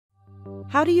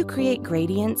How do you create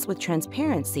gradients with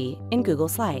transparency in Google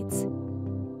Slides?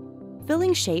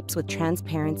 Filling shapes with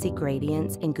transparency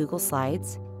gradients in Google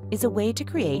Slides is a way to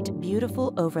create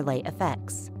beautiful overlay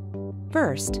effects.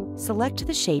 First, select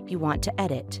the shape you want to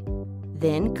edit.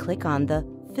 Then click on the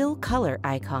Fill Color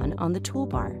icon on the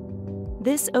toolbar.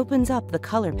 This opens up the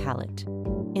color palette.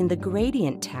 In the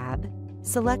Gradient tab,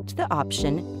 select the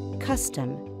option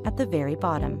Custom at the very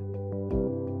bottom.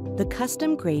 The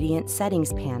Custom Gradient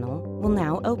Settings panel will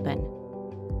now open.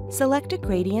 Select a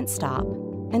gradient stop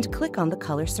and click on the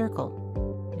color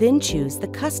circle. Then choose the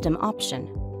Custom option.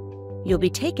 You'll be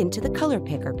taken to the Color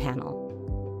Picker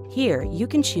panel. Here, you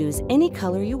can choose any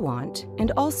color you want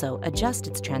and also adjust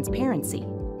its transparency.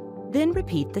 Then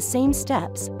repeat the same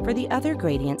steps for the other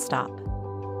gradient stop.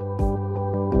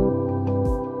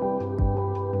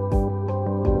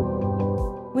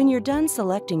 When you're done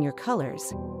selecting your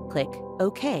colors, click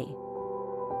OK.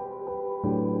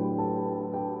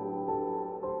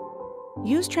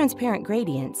 Use transparent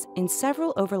gradients in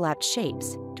several overlapped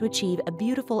shapes to achieve a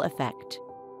beautiful effect.